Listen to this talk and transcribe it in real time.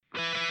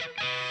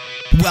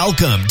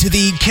Welcome to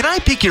the Can I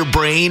Pick Your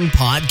Brain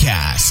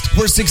podcast,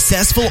 where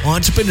successful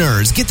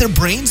entrepreneurs get their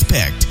brains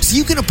picked so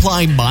you can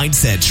apply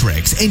mindset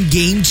tricks and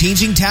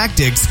game-changing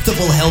tactics that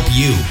will help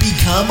you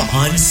become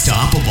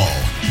unstoppable.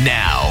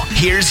 Now,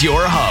 here's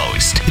your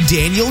host,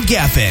 Daniel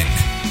Geffen.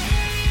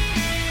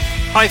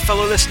 Hi,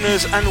 fellow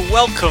listeners, and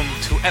welcome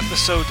to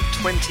episode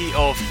 20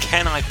 of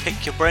Can I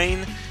Pick Your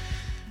Brain?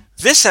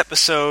 This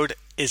episode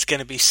is going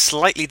to be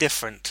slightly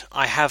different.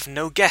 I have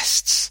no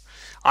guests.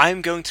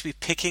 I'm going to be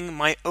picking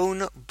my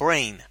own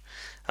brain.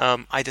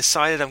 I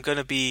decided I'm going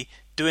to be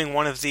doing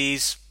one of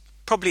these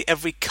probably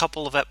every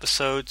couple of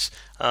episodes,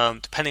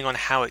 depending on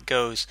how it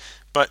goes.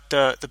 But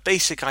the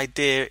basic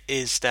idea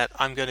is that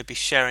I'm going to be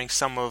sharing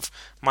some of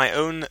my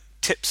own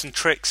tips and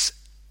tricks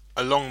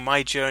along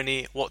my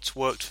journey, what's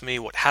worked for me,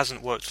 what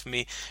hasn't worked for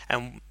me,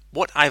 and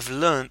what I've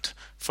learnt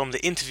from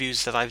the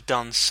interviews that I've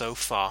done so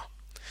far.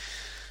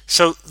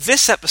 So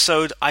this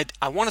episode, I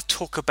want to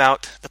talk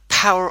about the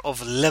power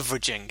of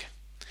leveraging.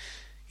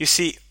 You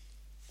see,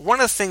 one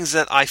of the things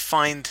that I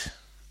find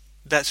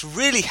that's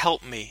really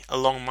helped me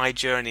along my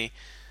journey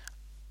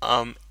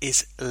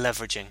is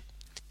leveraging.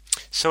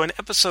 So in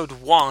episode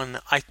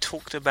 1, I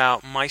talked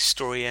about my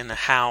story and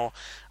how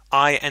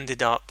I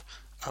ended up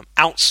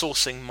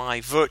outsourcing my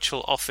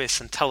virtual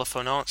office and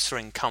telephone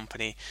answering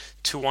company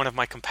to one of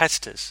my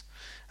competitors.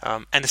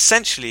 And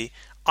essentially,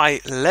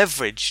 I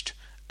leveraged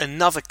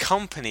another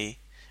company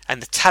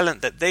and the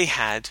talent that they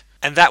had,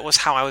 and that was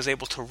how I was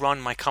able to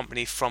run my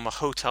company from a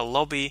hotel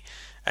lobby.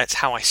 That's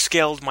how I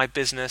scaled my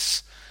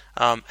business.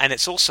 And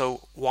it's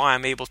also why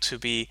I'm able to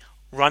be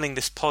running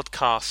this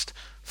podcast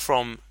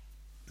from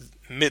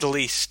Middle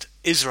East,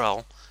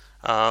 Israel,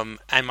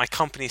 and my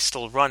company is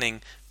still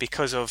running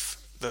because of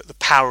the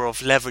power of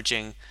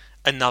leveraging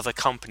another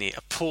company,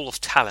 a pool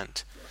of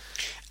talent.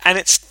 And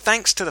it's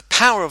thanks to the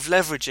power of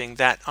leveraging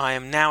that I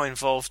am now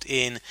involved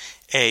in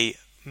a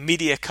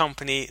media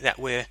company that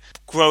we're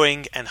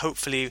growing, and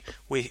hopefully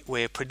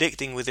we're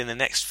predicting within the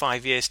next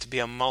 5 years to be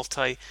a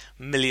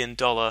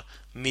multi-million-dollar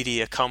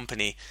media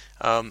company.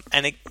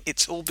 And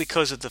it's all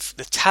because of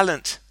the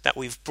talent that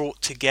we've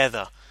brought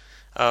together.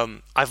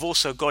 I've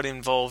also got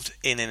involved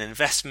in an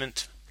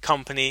investment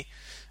company,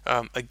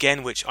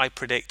 again, which I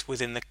predict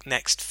within the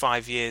next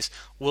 5 years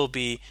will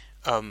be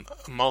a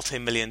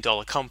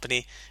multi-million-dollar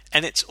company.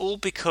 And it's all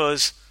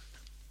because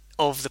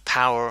of the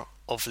power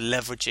of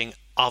leveraging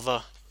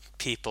other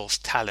people's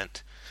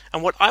talent.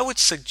 And what I would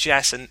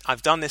suggest, and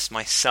I've done this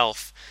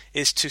myself,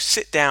 is to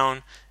sit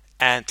down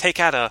and take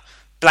out a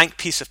blank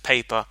piece of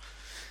paper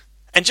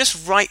and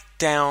just write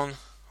down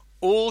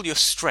all your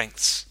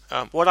strengths.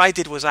 What I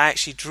did was I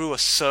actually drew a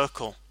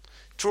circle.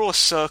 Draw a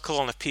circle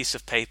on a piece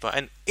of paper,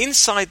 and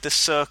inside the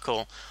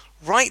circle,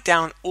 write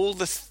down all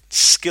the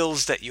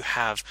skills that you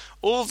have,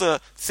 all the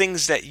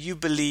things that you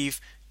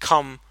believe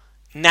come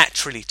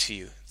naturally to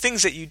you,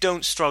 things that you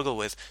don't struggle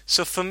with.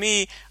 So for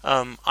me,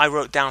 I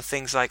wrote down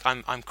things like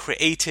I'm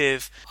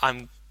creative,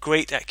 I'm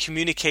great at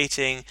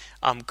communicating,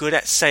 I'm good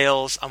at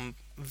sales, I'm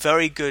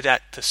very good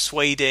at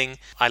persuading,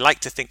 I like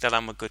to think that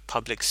I'm a good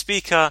public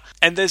speaker,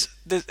 and there's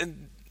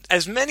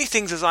as many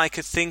things as I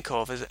could think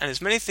of, and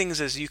as many things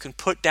as you can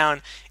put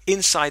down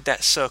inside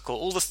that circle,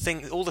 all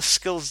the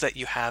skills that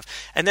you have,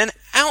 and then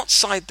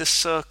outside the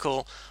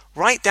circle,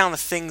 write down the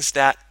things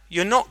that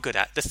you're not good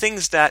at, the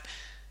things that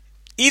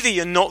either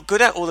you're not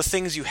good at or the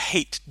things you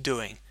hate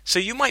doing. So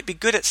you might be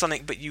good at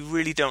something, but you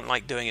really don't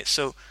like doing it.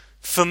 So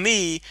for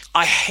me,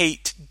 I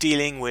hate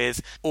dealing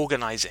with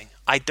organizing.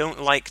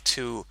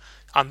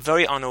 I'm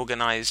very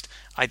unorganized.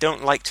 I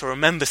don't like to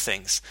remember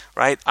things,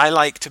 right? I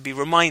like to be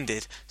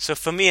reminded. So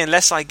for me,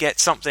 unless I get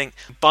something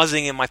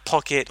buzzing in my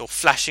pocket or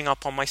flashing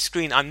up on my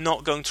screen, I'm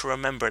not going to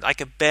remember it. I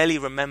could barely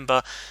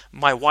remember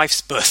my wife's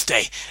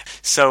birthday.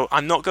 So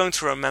I'm not going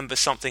to remember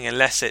something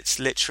unless it's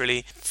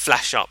literally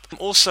flash up.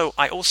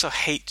 I also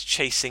hate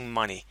chasing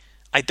money.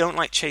 I don't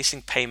like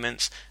chasing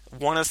payments.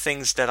 One of the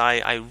things that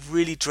I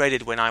really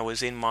dreaded when I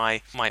was in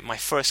my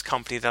first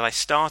company that I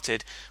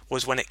started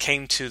was when it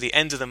came to the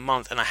end of the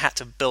month and I had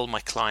to bill my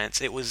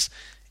clients. It was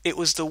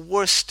the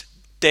worst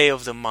day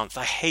of the month.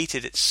 I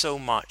hated it so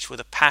much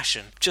with a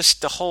passion.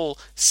 Just the whole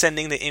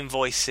sending the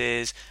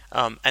invoices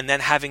and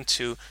then having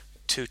to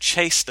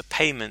chase the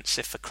payments.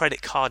 If a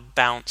credit card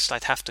bounced,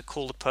 I'd have to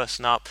call the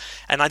person up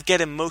and I'd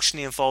get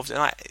emotionally involved.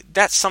 And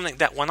that's something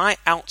that when I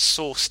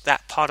outsourced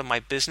that part of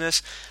my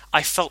business,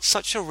 I felt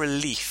such a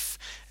relief.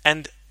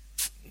 And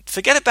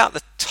forget about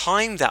the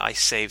time that I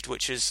saved,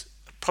 which is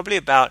probably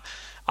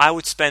I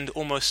would spend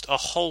almost a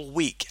whole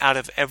week out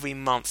of every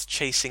month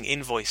chasing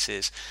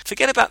invoices.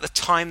 Forget about the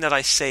time that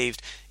I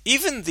saved,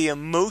 even the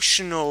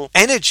emotional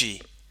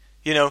energy,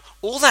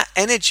 all that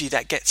energy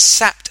that gets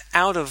sapped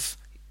out of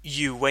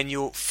you when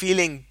you're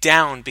feeling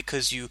down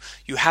because you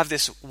have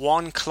this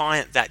one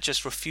client that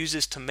just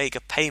refuses to make a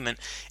payment.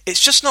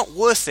 It's just not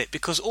worth it,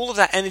 because all of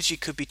that energy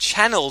could be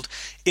channeled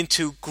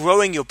into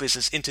growing your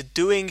business, into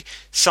doing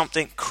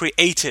something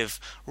creative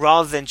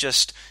rather than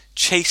just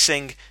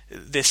chasing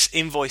this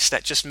invoice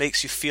that just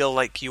makes you feel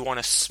like you want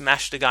to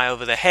smash the guy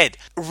over the head.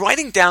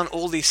 Writing down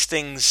all these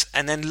things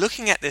and then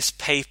looking at this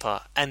paper,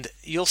 and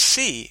you'll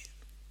see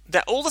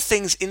that all the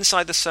things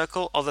inside the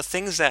circle are the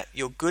things that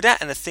you're good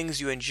at and the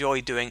things you enjoy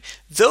doing.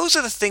 Those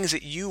are the things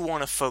that you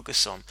want to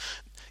focus on.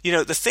 You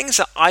know, the things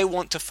that I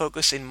want to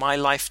focus in my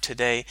life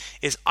today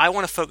is I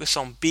want to focus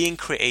on being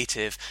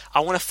creative. I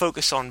want to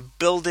focus on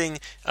building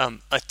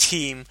a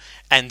team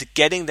and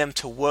getting them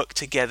to work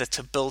together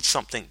to build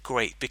something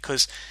great.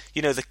 Because,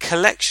 you know, the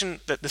collection,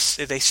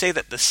 they say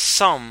that the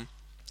sum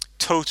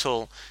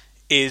total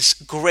is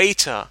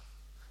greater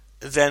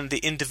than the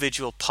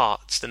individual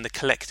parts, than the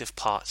collective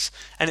parts.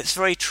 And it's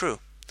very true.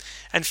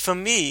 And for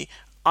me,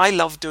 I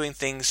love doing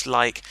things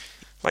like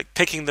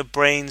picking the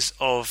brains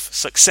of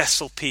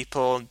successful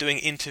people, doing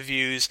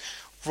interviews,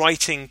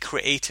 writing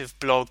creative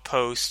blog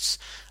posts.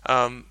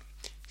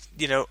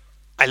 You know,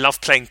 I love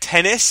playing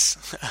tennis.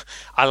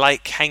 I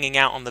like hanging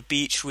out on the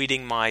beach,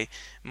 reading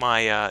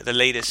the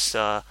latest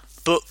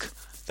book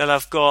that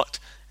I've got.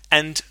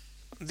 And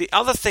the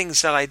other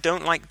things that I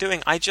don't like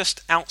doing, I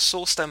just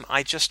outsource them.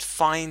 I just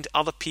find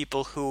other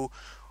people who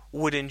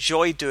would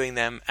enjoy doing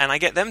them, and I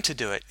get them to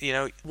do it. You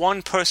know,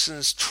 one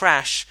person's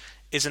trash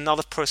is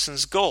another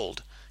person's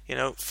gold. You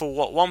know, for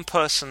what one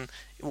person,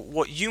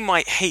 what you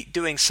might hate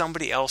doing,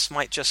 somebody else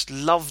might just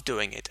love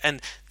doing it.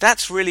 And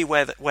that's really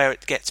where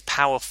it gets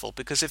powerful,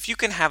 because if you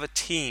can have a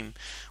team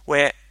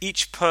where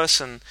each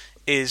person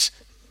is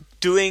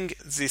doing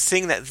the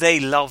thing that they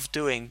love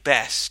doing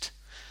best,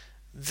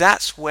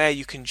 that's where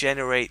you can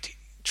generate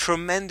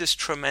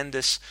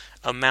tremendous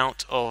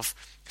amount of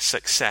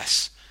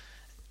success.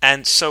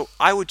 And so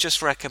I would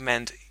just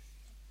recommend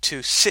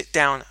to sit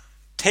down,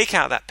 take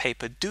out that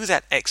paper, do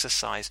that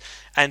exercise,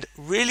 and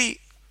really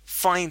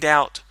find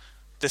out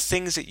the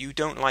things that you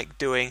don't like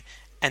doing,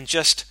 and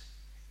just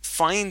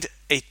find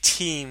a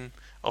team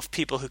of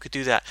people who could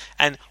do that.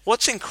 And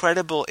what's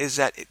incredible is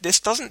that this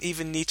doesn't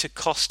even need to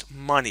cost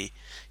money.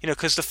 You know,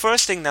 because the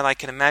first thing that I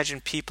can imagine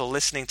people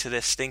listening to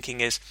this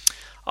thinking is,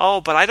 oh,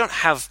 but I don't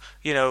have,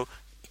 you know,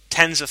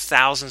 tens of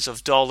thousands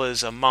of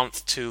dollars a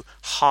month to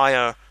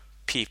hire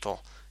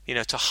people, you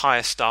know, to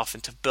hire staff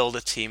and to build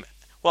a team.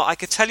 Well, I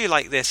could tell you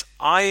like this: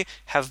 I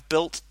have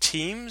built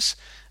teams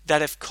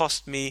that have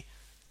cost me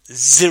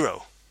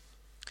zero.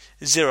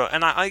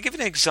 And I give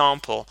an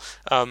example.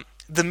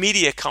 The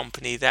media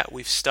company that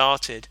we've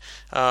started,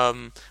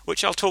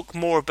 which I'll talk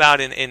more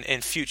about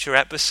in future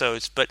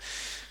episodes, but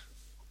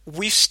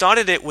we've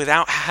started it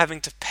without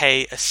having to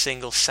pay a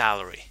single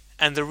salary.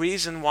 And the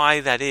reason why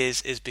that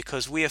is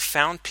because we have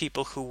found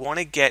people who want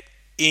to get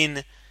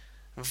in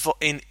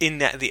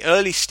the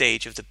early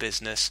stage of the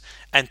business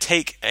and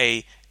take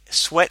a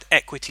sweat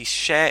equity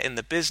share in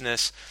the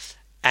business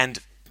and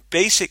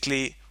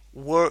basically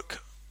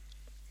work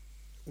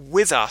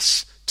with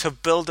us to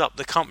build up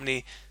the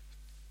company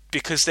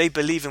because they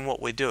believe in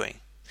what we're doing.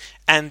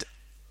 And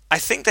I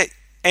think that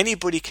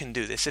anybody can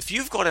do this. If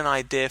you've got an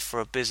idea for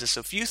a business,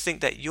 if you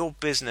think that your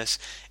business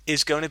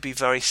is going to be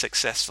very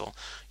successful,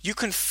 you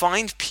can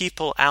find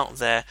people out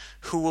there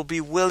who will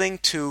be willing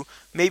to,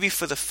 maybe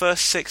for the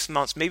first 6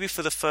 months, maybe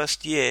for the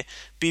first year,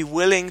 be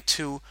willing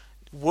to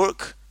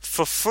work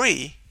for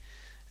free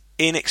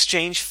in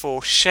exchange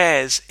for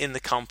shares in the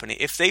company.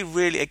 If they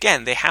really,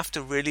 again, they have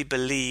to really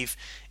believe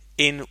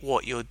in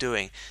what you're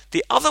doing.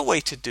 The other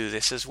way to do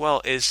this as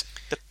well is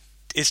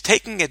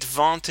taking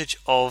advantage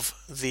of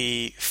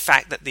the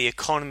fact that the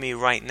economy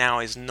right now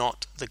is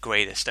not the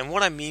greatest. And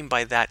what I mean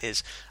by that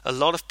is a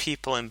lot of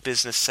people in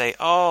business say,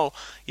 oh,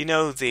 you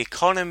know, the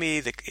economy,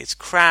 it's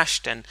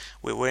crashed and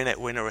we're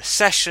in a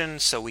recession,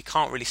 so we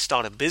can't really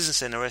start a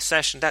business in a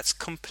recession. That's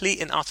complete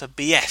and utter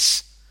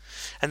BS.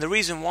 And the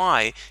reason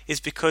why is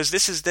because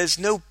there's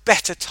no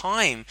better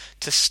time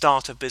to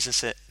start a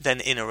business than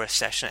in a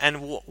recession.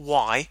 And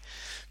why?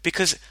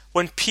 Because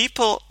when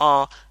people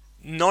are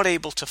not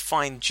able to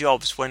find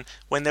jobs, when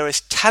there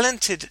is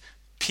talented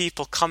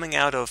people coming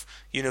out of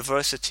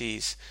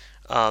universities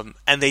and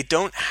they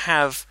don't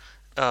have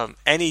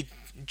any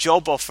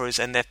job offers,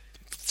 and they're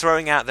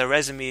throwing out their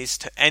resumes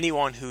to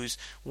anyone who's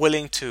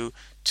willing to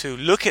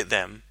look at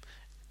them,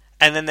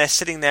 and then they're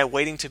sitting there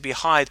waiting to be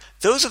hired,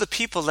 those are the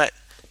people that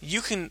you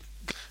can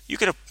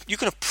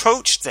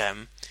approach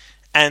them,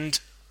 and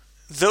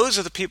those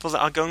are the people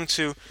that are going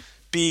to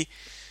be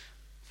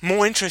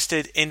more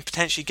interested in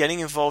potentially getting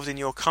involved in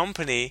your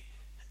company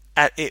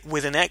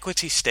with an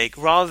equity stake,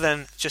 rather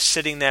than just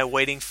sitting there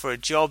waiting for a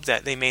job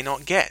that they may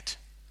not get.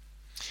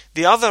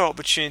 The other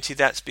opportunity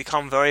that's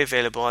become very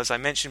available, as I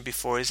mentioned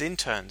before, is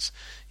interns.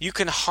 You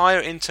can hire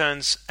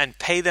interns and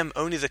pay them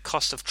only the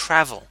cost of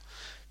travel.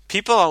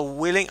 People are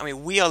willing,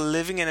 we are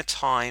living in a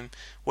time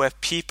where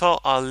people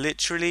are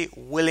literally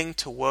willing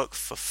to work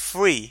for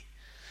free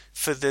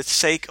for the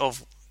sake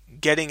of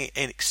getting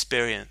an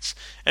experience.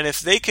 And if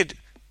they could,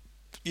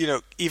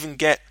 even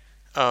get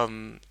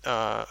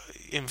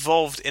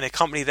involved in a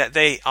company that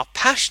they are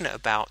passionate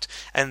about,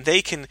 and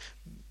they can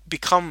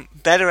become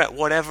better at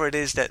whatever it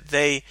is that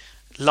they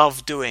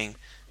love doing,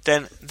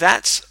 then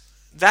that's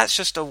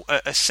just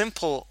a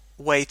simple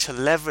way to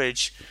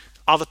leverage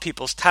other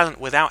people's talent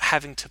without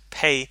having to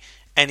pay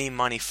any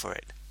money for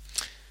it.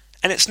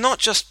 And it's not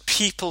just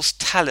people's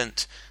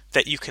talent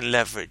that you can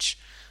leverage.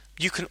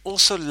 You can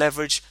also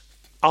leverage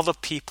other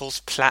people's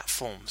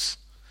platforms.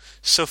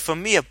 So for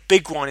me, a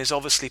big one is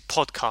obviously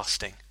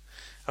podcasting.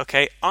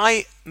 Okay,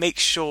 I make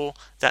sure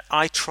that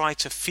I try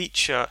to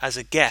feature as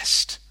a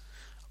guest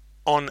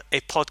on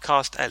a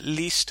podcast at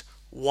least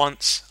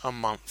once a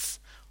month.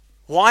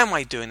 Why am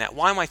I doing that?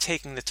 Why am I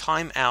taking the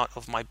time out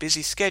of my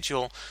busy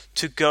schedule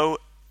to go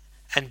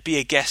and be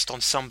a guest on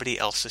somebody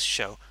else's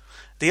show?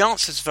 The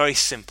answer is very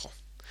simple.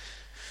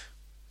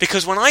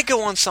 Because when I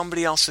go on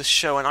somebody else's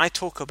show and I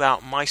talk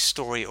about my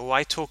story, or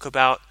I talk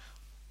about,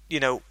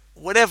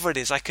 whatever it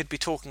is, I could be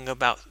talking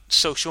about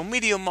social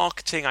media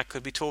marketing, I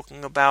could be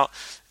talking about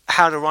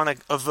how to run a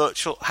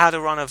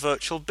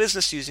virtual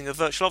business using a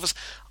virtual office.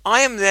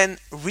 I am then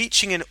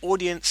reaching an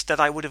audience that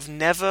I would have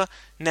never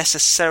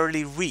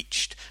necessarily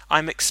reached.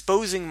 I'm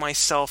exposing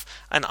myself,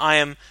 and I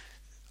am,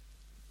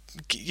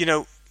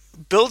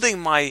 building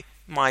my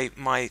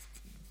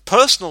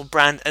personal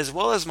brand as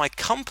well as my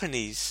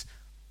company's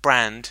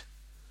brand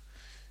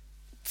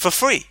for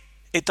free.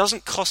 It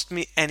doesn't cost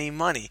me any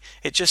money.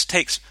 It just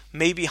takes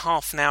maybe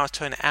half an hour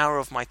to an hour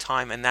of my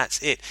time, and that's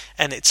it.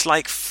 And it's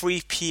like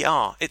free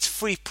PR. It's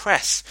free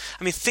press.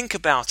 I mean, think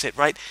about it,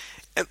 right?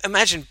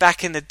 Imagine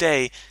back in the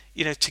day,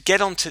 to get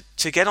on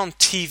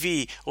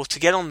TV, or to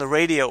get on the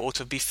radio, or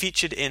to be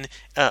featured in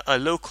a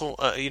local,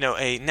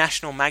 a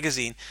national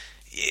magazine.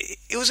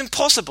 It was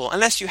impossible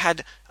unless you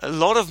had a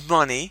lot of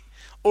money,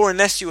 or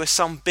unless you were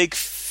some big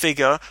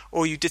figure,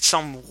 or you did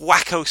some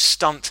wacko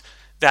stunt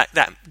that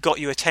got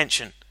you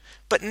attention.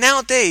 But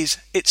nowadays,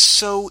 it's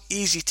so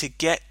easy to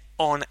get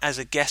on as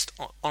a guest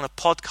on a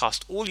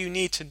podcast. All you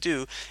need to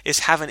do is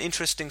have an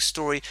interesting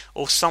story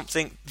or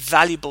something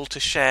valuable to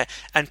share,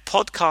 and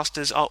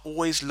podcasters are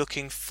always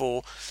looking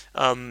for,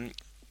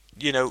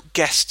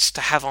 guests to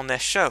have on their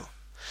show.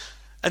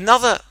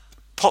 Another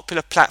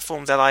popular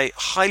platform that I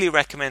highly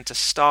recommend to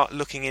start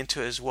looking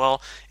into as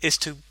well is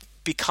to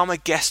become a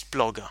guest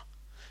blogger.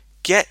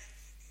 Get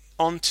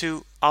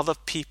onto other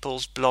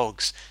people's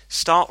blogs.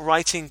 Start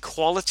writing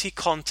quality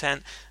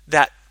content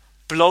that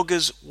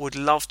bloggers would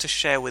love to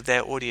share with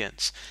their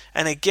audience.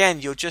 And again,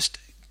 you're just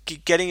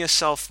getting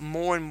yourself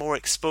more and more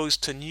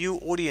exposed to new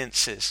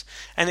audiences.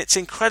 And it's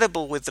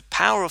incredible with the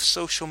power of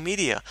social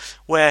media,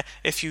 where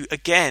if you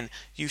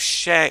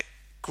share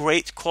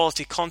great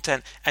quality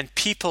content and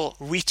people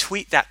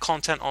retweet that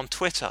content on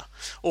Twitter,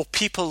 or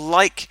people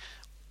like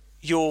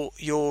your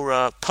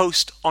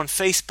post on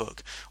Facebook,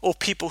 or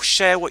people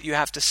share what you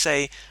have to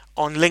say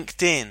on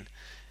LinkedIn.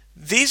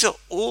 These are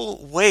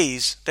all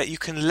ways that you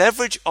can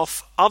leverage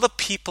off other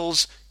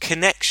people's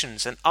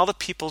connections and other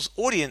people's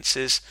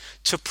audiences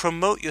to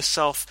promote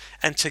yourself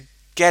and to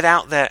get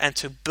out there and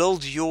to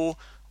build your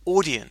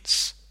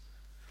audience.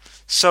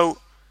 So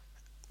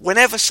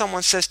whenever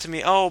someone says to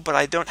me, oh, but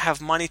I don't have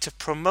money to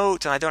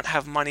promote and I don't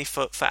have money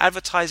for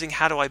advertising,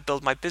 how do I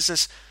build my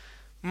business?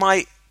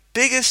 My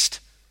biggest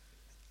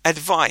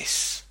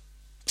advice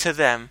to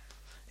them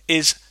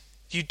is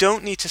you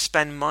don't need to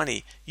spend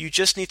money. You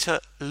just need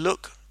to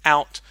look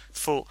out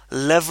for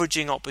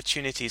leveraging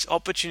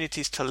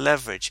opportunities to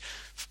leverage.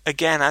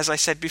 Again, as I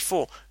said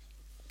before,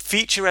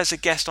 feature as a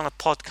guest on a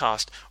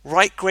podcast,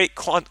 write great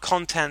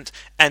content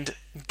and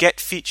get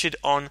featured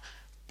on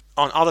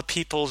other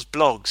people's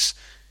blogs.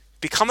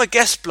 Become a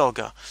guest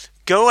blogger.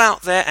 Go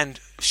out there and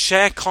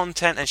share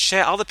content and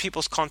share other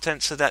people's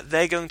content so that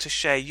they're going to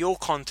share your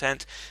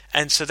content,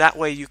 and so that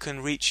way you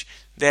can reach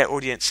their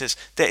audiences.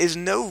 There is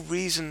no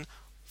reason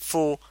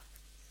for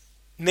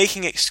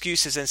making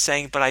excuses and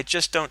saying, but I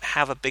just don't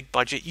have a big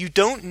budget. You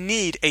don't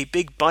need a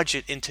big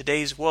budget in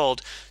today's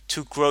world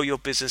to grow your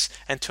business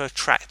and to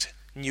attract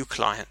new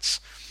clients.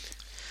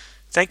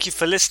 Thank you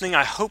for listening.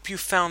 I hope you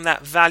found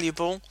that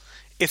valuable.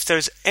 If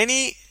there's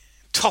any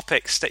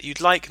topics that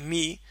you'd like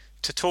me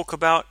to talk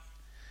about,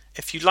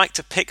 if you'd like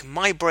to pick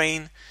my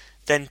brain,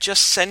 then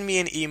just send me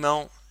an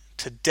email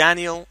to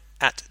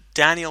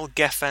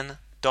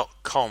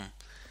daniel@danielgeffen.com.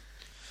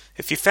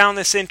 If you found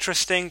this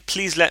interesting,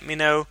 please let me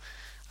know.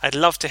 I'd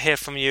love to hear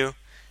from you.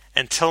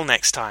 Until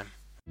next time.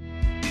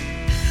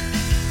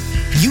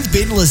 You've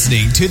been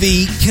listening to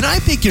the Can I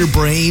Pick Your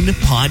Brain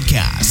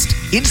podcast.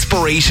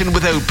 Inspiration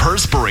without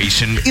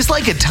perspiration is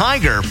like a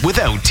tiger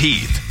without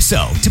teeth.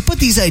 So, to put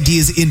these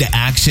ideas into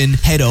action,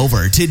 head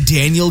over to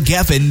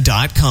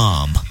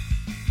danielgeffen.com.